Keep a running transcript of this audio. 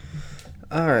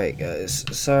Alright, guys.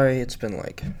 Sorry it's been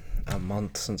like a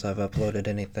month since I've uploaded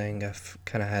anything. I've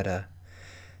kind of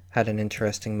had an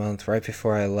interesting month. Right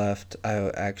before I left, I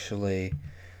actually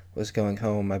was going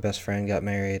home. My best friend got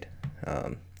married.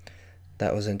 Um,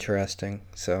 that was interesting.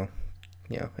 So,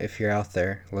 if you're out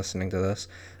there listening to this,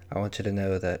 I want you to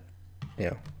know that,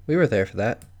 we were there for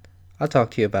that. I'll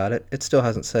talk to you about it. It still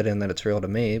hasn't set in that it's real to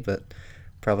me, but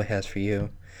probably has for you.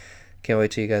 Can't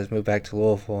wait till you guys move back to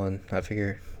Louisville, and I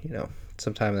figure,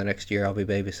 sometime in the next year I'll be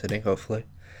babysitting, hopefully.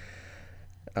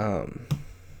 Um,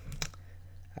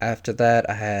 After that,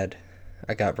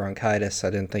 I got bronchitis. I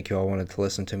didn't think you all wanted to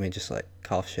listen to me just like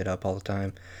cough shit up all the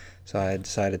time, so I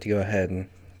decided to go ahead and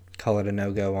call it a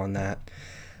no go on that.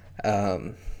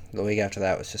 The week after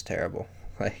that was just terrible.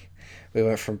 Like, we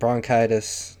went from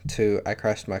bronchitis to I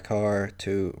crashed my car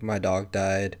to my dog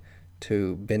died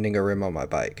to bending a rim on my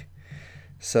bike.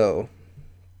 So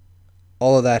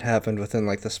all of that happened within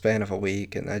like the span of a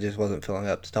week, and I just wasn't feeling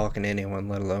up to talking to anyone,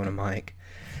 let alone a mic.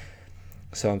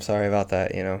 So I'm sorry about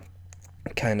that.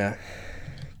 Kind of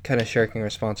kind of shirking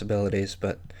responsibilities,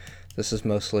 but this is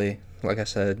mostly, like I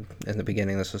said in the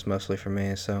beginning, this was mostly for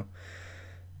me. So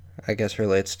I guess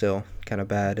really it's still kind of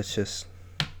bad. It's just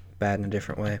bad in a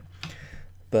different way.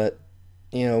 But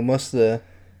most of the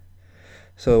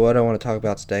so what I want to talk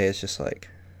about today is just like,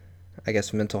 I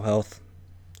guess, mental health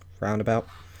roundabout.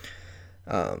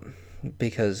 Um,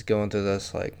 because going through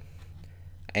this, like,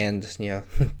 and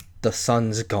the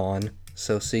sun's gone,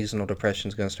 so seasonal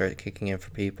depression's gonna start kicking in for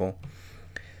people,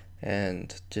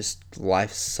 and just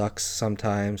life sucks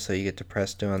sometimes, so you get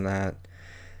depressed doing that,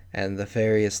 and the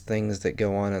various things that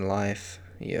go on in life,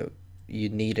 you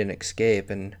need an escape,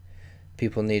 and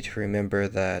people need to remember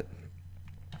that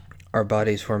our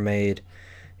bodies were made,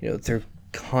 through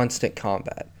constant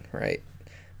combat, right?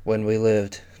 When we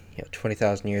lived,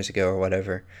 20,000 years ago or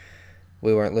whatever,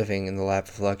 we weren't living in the lap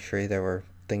of luxury. There were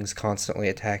things constantly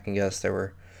attacking us. There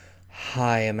were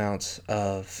high amounts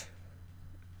of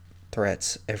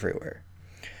threats everywhere,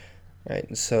 right?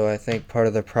 And so I think part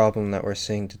of the problem that we're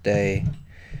seeing today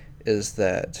is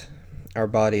that our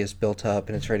body is built up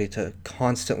and it's ready to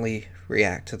constantly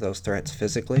react to those threats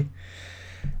physically,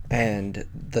 and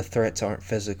the threats aren't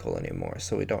physical anymore,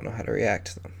 so we don't know how to react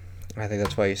to them. I think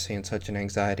that's why you're seeing such an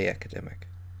anxiety epidemic.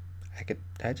 Did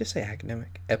I just say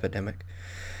academic? Epidemic.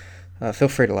 Feel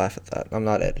free to laugh at that. I'm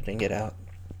not editing it out.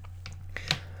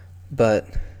 But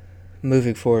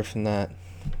moving forward from that,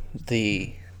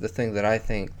 the thing that I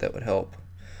think that would help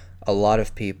a lot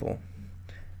of people,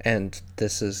 and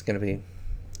this is going to be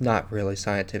not really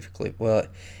scientifically, well,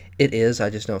 it is. I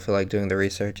just don't feel like doing the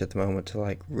research at the moment to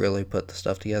like really put the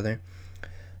stuff together.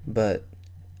 But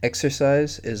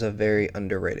exercise is a very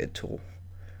underrated tool,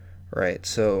 right?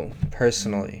 So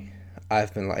personally,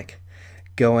 I've been like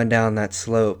going down that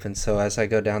slope, and so as I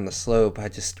go down the slope, I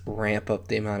just ramp up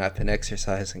the amount I've been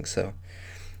exercising. So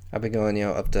I've been going,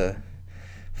 up to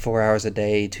 4 hours a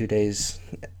day, 2 days,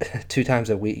 2 times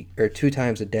a week, or 2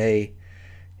 times a day,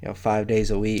 5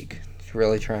 days a week.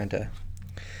 Really trying to.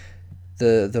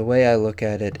 The way I look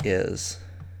at it is,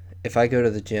 if I go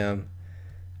to the gym,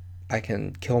 I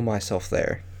can kill myself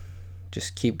there.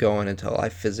 Just keep going until I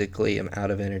physically am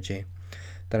out of energy.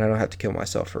 Then I don't have to kill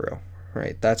myself for real,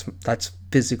 right? That's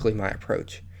physically my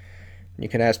approach. You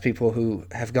can ask people who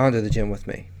have gone to the gym with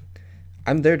me.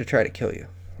 I'm there to try to kill you.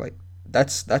 Like,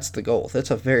 that's the goal.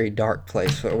 That's a very dark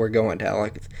place that we're going down.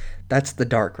 Like, that's the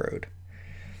dark road.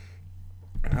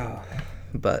 Oh,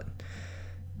 but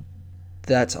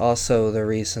that's also the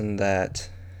reason that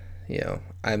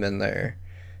I'm in there,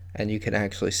 and you can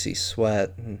actually see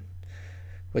sweat,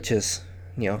 which is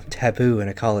taboo in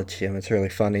a college gym. It's really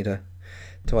funny to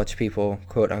watch people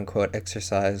quote unquote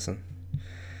exercise, and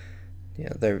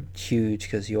they're huge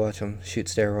because you watch them shoot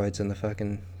steroids in the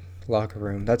fucking locker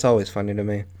room. That's always funny to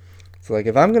me. It's like,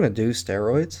 if I'm gonna do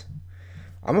steroids,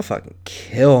 I'm gonna fucking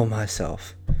kill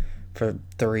myself for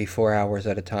 3-4 hours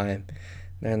at a time.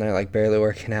 And they're like barely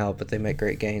working out, but they make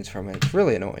great gains from it. It's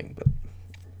really annoying, but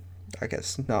I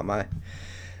guess not my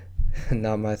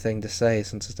thing to say,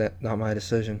 since it's not my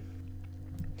decision.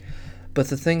 But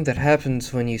the thing that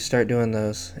happens when you start doing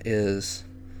those is,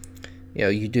 you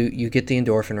get the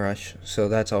endorphin rush, so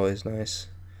that's always nice.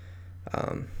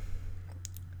 Um,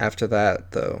 After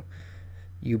that, though,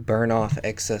 you burn off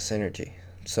excess energy,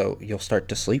 so you'll start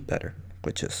to sleep better,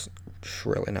 which is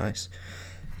really nice.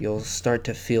 You'll start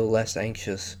to feel less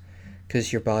anxious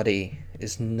because your body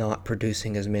is not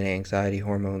producing as many anxiety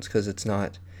hormones, because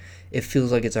it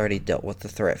feels like it's already dealt with the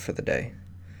threat for the day.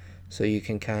 So you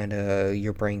can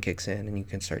your brain kicks in and you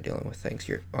can start dealing with things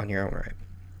you're on your own, right?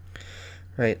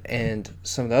 Right, and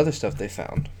some of the other stuff they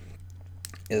found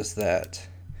is that,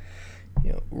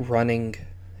 running,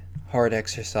 hard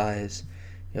exercise,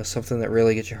 something that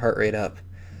really gets your heart rate up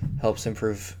helps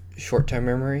improve short-term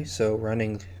memory. So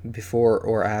running before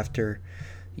or after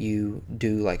you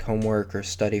do like homework or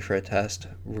study for a test,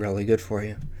 really good for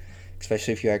you,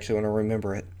 especially if you actually want to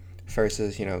remember it,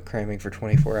 versus cramming for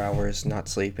 24 hours, not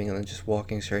sleeping, and then just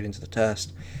walking straight into the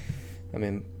test. I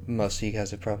mean, most of you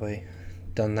guys have probably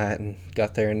done that and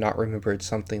got there and not remembered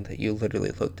something that you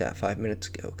literally looked at 5 minutes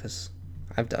ago, because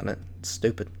I've done it. It's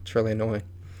stupid. It's really annoying.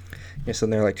 You're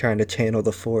sitting there like trying to channel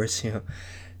the force,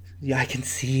 yeah, I can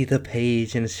see the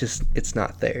page and it's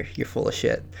not there. You're full of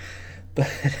shit.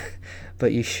 But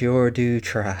but you sure do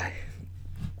try.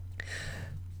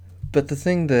 But the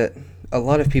thing that a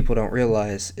lot of people don't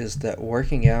realize is that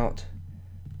working out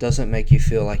doesn't make you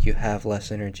feel like you have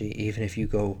less energy, even if you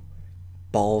go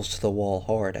balls to the wall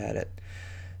hard at it.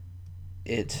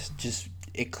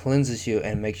 It cleanses you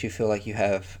and makes you feel like you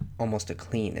have almost a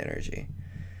clean energy,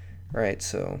 right?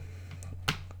 So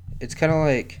it's kind of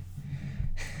like,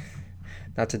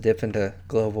 not to dip into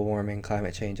global warming,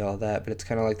 climate change, all that, but it's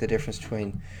kind of like the difference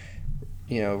between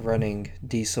running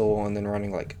diesel and then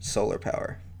running like solar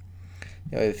power.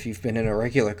 If you've been in a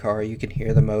regular car, you can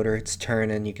hear the motor, it's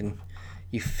turning,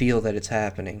 you feel that it's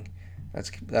happening.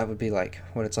 That would be like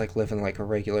what it's like living like a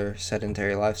regular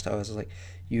sedentary lifestyle. It's like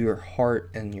your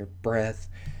heart and your breath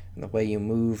and the way you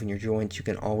move and your joints, you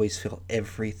can always feel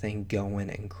everything going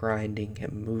and grinding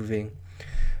and moving.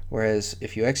 Whereas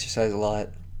if you exercise a lot,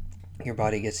 your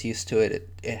body gets used to it,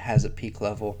 it has a peak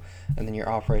level, and then you're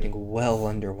operating well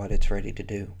under what it's ready to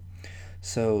do.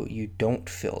 So you don't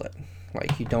feel it.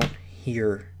 Like, you don't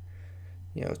hear,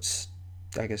 it's,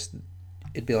 I guess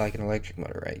it'd be like an electric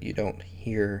motor, right? You don't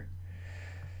hear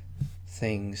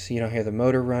things. You don't hear the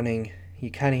motor running.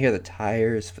 You kind of hear the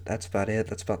tires, but that's about it.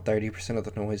 That's about 30% of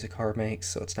the noise a car makes,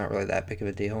 so it's not really that big of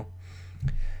a deal.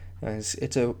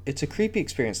 It's a creepy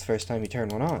experience the first time you turn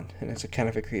one on, and it's a kind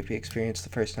of a creepy experience the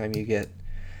first time you get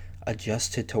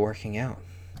adjusted to working out,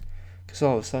 because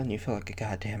all of a sudden you feel like a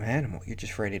goddamn animal. You're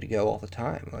just ready to go all the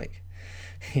time. Like,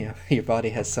 your body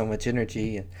has so much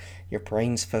energy, and your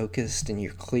brain's focused, and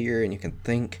you're clear, and you can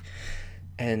think.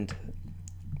 And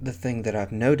the thing that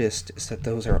I've noticed is that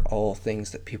those are all things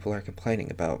that people are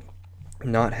complaining about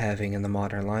not having in the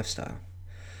modern lifestyle.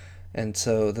 And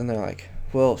so then they're like,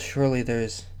 well, surely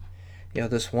there's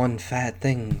this one fad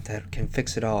thing that can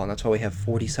fix it all, and that's why we have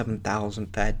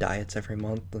 47,000 fad diets every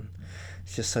month, and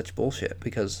it's just such bullshit,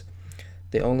 because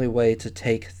the only way to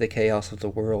take the chaos of the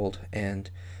world and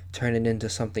turn it into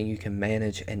something you can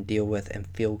manage and deal with and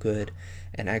feel good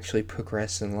and actually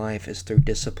progress in life is through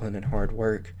discipline and hard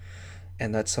work.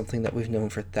 And that's something that we've known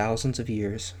for thousands of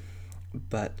years,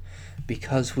 but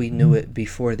because we knew it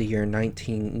before the year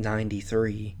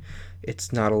 1993,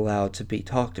 it's not allowed to be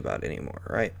talked about anymore,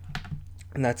 right?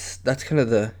 And that's kind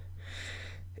of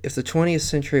if the 20th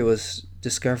century was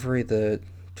discovery, the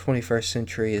 21st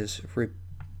century is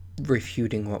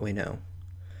refuting what we know.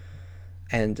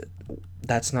 And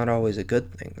that's not always a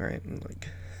good thing, right? Like,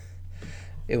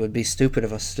 it would be stupid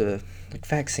of us to, like,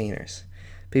 vacciners,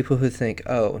 people who think,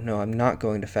 oh, no, I'm not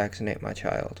going to vaccinate my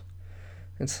child.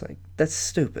 It's like, that's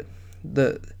stupid.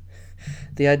 The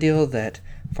idea that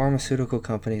pharmaceutical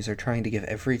companies are trying to give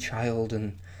every child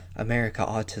in America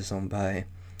autism by,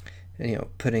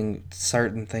 putting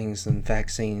certain things in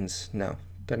vaccines. No,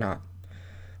 they're not.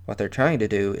 What they're trying to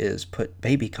do is put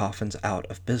baby coffins out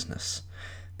of business,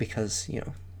 because,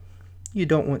 you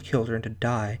don't want children to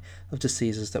die of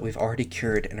diseases that we've already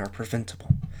cured and are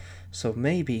preventable. So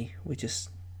maybe we just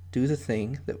do the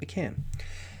thing that we can.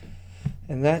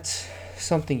 And that's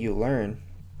something you learn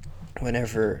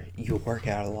whenever you work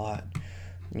out a lot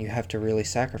and you have to really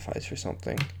sacrifice for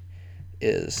something,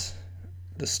 is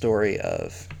the story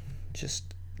of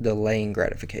just delaying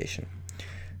gratification,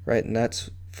 right? And that's,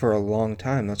 for a long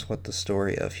time, that's what the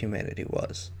story of humanity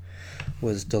was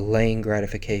delaying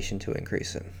gratification to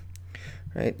increase it,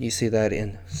 right? You see that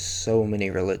in so many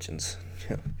religions.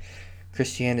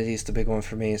 Christianity is the big one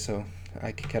for me, so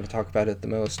I can kind of talk about it the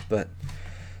most. But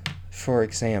for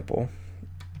example,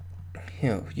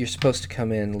 you're supposed to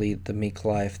come in, lead the meek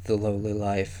life, the lowly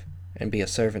life, and be a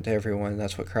servant to everyone.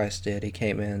 That's what Christ did. He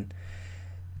came in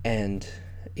and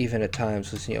even at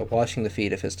times was, washing the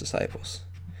feet of his disciples.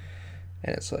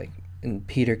 And it's like, and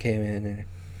Peter came in and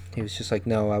he was just like,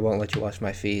 no, I won't let you wash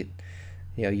my feet.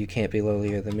 You can't be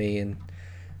lowlier than me. And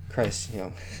Christ,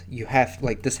 you have,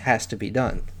 like, this has to be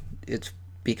done. It's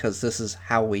because this is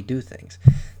how we do things.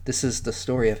 This is the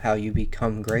story of how you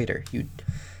become greater. You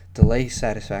delay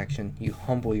satisfaction, you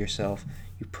humble yourself,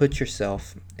 you put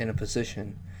yourself in a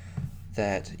position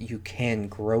that you can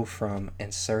grow from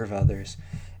and serve others.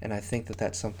 And I think that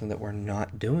that's something that we're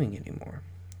not doing anymore,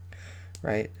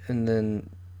 right? And then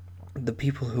the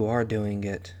people who are doing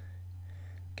it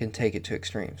can take it to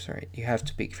extremes, right? You have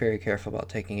to be very careful about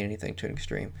taking anything to an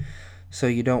extreme. So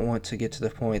you don't want to get to the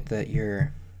point that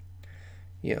you're,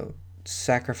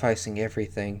 sacrificing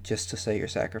everything just to say you're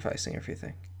sacrificing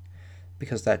everything,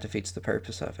 because that defeats the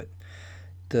purpose of it.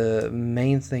 The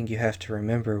main thing you have to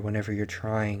remember whenever you're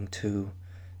trying to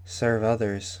serve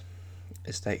others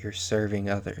is that you're serving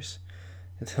others.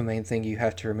 The main thing you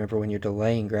have to remember when you're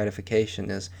delaying gratification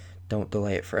is don't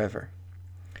delay it forever,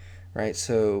 right?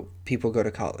 So people go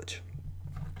to college.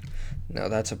 Now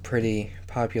that's a pretty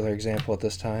popular example at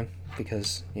this time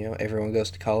because, everyone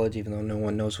goes to college even though no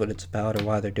one knows what it's about or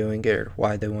why they're doing it or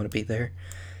why they want to be there.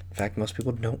 In fact, most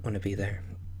people don't want to be there.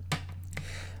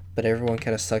 But everyone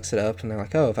kind of sucks it up and they're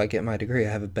like, oh, if I get my degree, I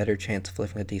have a better chance of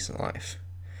living a decent life,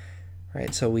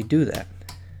 right? So we do that.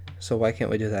 So why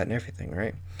can't we do that in everything,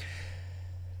 right?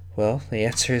 Well, the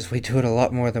answer is we do it a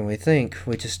lot more than we think.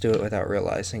 We just do it without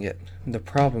realizing it. The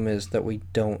problem is that we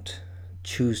don't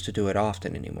choose to do it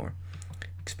often anymore,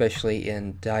 especially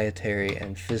in dietary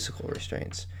and physical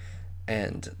restraints.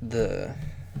 And the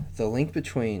link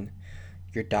between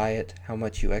your diet, how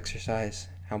much you exercise,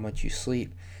 how much you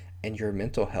sleep, and your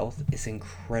mental health is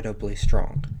incredibly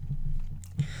strong.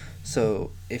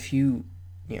 So if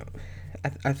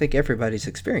I think everybody's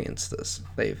experienced this.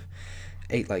 They've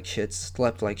ate like shit,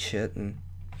 slept like shit, and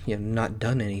not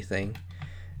done anything,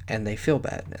 and they feel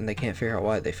bad, and they can't figure out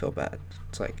why they feel bad.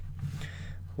 It's like,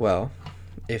 well,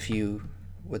 if you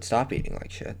would stop eating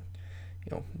like shit,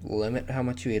 limit how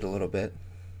much you eat a little bit,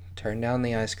 turn down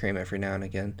the ice cream every now and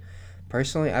again.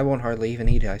 Personally, I won't hardly even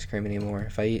eat ice cream anymore.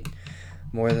 If I eat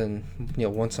more than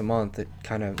once a month,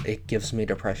 it gives me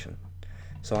depression,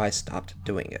 so I stopped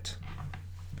doing it.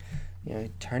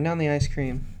 Turn down the ice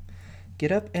cream,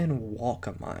 get up and walk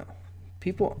a mile.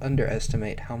 People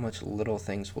underestimate how much little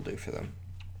things will do for them.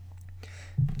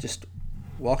 Just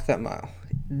walk that mile.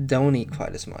 Don't eat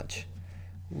quite as much.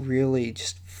 Really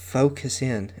just focus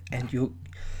in, and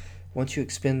once you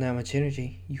expend that much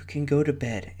energy, you can go to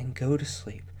bed and go to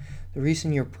sleep. The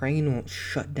reason your brain won't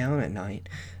shut down at night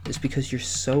is because you're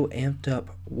so amped up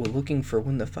looking for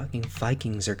when the fucking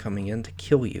Vikings are coming in to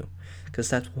kill you. Because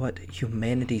that's what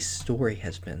humanity's story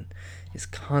has been, is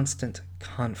constant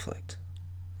conflict.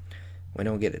 We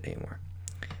don't get it anymore.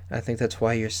 And I think that's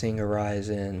why you're seeing a rise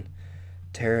in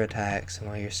terror attacks and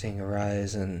why you're seeing a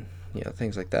rise in,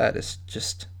 things like that. It's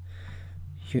just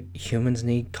humans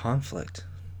need conflict.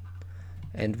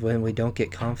 And when we don't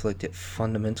get conflict, it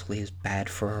fundamentally is bad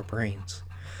for our brains.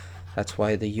 That's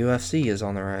why the UFC is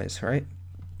on the rise, right?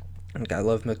 Like, I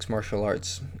love mixed martial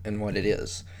arts and what it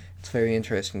is. It's very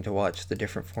interesting to watch the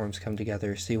different forms come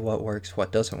together, see what works,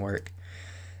 what doesn't work,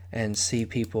 and see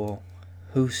people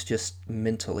who's just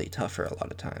mentally tougher a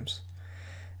lot of times.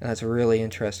 And that's really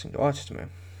interesting to watch to me.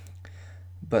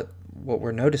 But what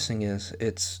we're noticing is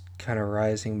it's kind of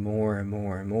rising more and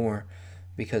more and more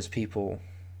because people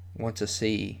want to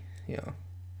see,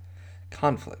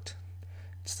 conflict.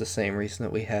 It's the same reason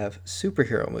that we have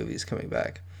superhero movies coming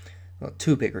back. Well,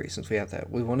 two big reasons we have that.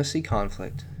 We want to see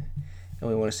conflict, and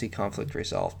we want to see conflict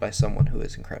resolved by someone who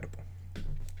is incredible.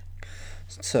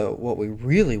 So what we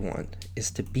really want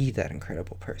is to be that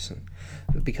incredible person.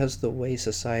 But because the way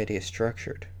society is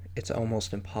structured, it's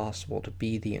almost impossible to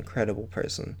be the incredible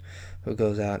person who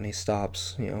goes out and he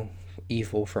stops,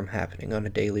 evil from happening on a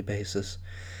daily basis.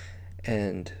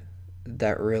 And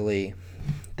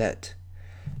that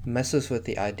messes with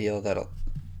the ideal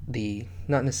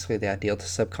not necessarily the ideal, the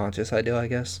subconscious ideal, I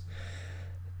guess,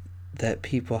 that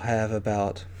people have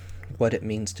about what it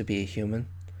means to be a human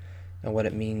and what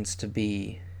it means to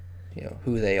be,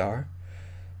 who they are,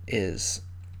 is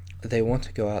they want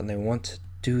to go out and they want to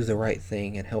do the right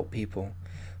thing and help people.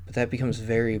 But that becomes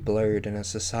very blurred in a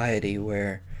society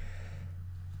where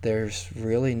there's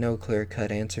really no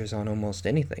clear-cut answers on almost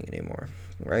anything anymore,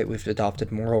 right? We've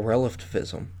adopted moral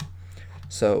relativism.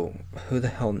 So who the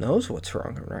hell knows what's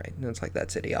wrong and right? And it's like,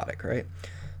 that's idiotic, right?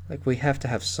 Like, we have to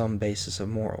have some basis of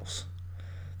morals.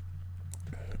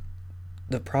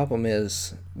 The problem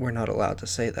is we're not allowed to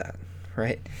say that,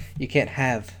 right? You can't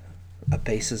have a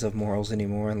basis of morals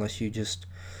anymore unless you just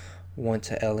want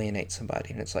to alienate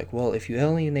somebody. And it's like, well, if you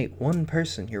alienate one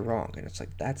person, you're wrong. And it's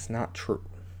like, that's not true.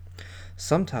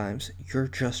 Sometimes you're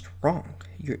just wrong.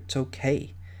 It's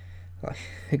okay.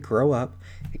 Like, grow up,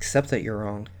 accept that you're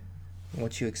wrong.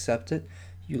 Once you accept it,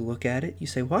 you look at it, you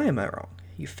say, why am I wrong?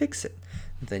 You fix it.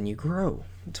 Then you grow.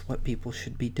 It's what people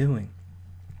should be doing.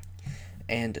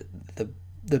 And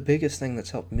the biggest thing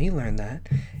that's helped me learn that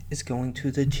is going to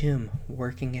the gym,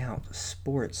 working out,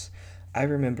 sports. I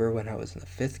remember when I was in the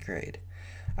fifth grade,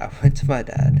 I went to my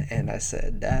dad and I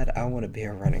said, Dad, I want to be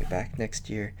a running back next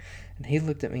year. And he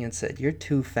looked at me and said, You're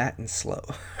too fat and slow,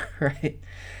 right?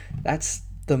 That's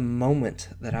the moment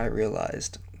that I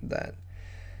realized that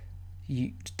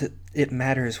it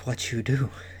matters what you do.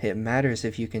 It matters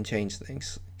if you can change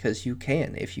things, because you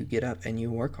can if you get up and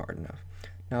you work hard enough.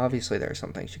 Now, obviously, there are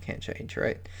some things you can't change,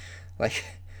 right? Like,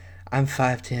 I'm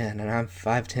 5'10 and I'm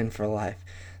 5'10 for life.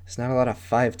 There's not a lot of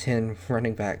 5'10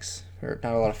 running backs, or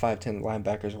not a lot of 5'10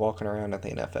 linebackers walking around at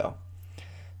the NFL.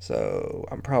 So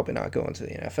I'm probably not going to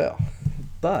the NFL.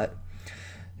 But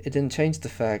it didn't change the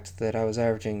fact that I was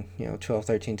averaging, 12,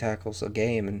 13 tackles a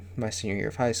game in my senior year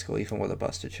of high school, even with a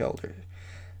busted shoulder.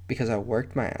 Because I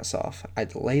worked my ass off, I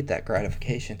delayed that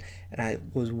gratification, and I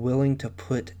was willing to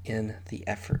put in the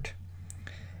effort.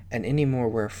 And anymore,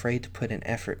 we're afraid to put in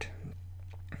effort.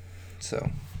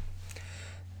 So,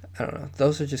 I don't know.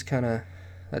 Those are just kind of,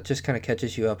 that just kind of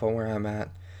catches you up on where I'm at,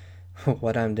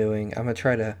 what I'm doing. I'm gonna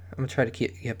try to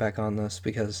get back on this,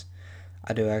 because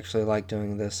I do actually like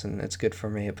doing this, and it's good for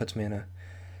me. It puts me in a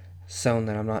zone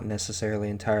that I'm not necessarily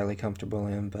entirely comfortable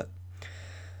in. But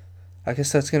I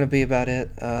guess that's gonna be about it.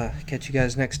 Catch you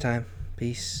guys next time.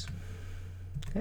 Peace.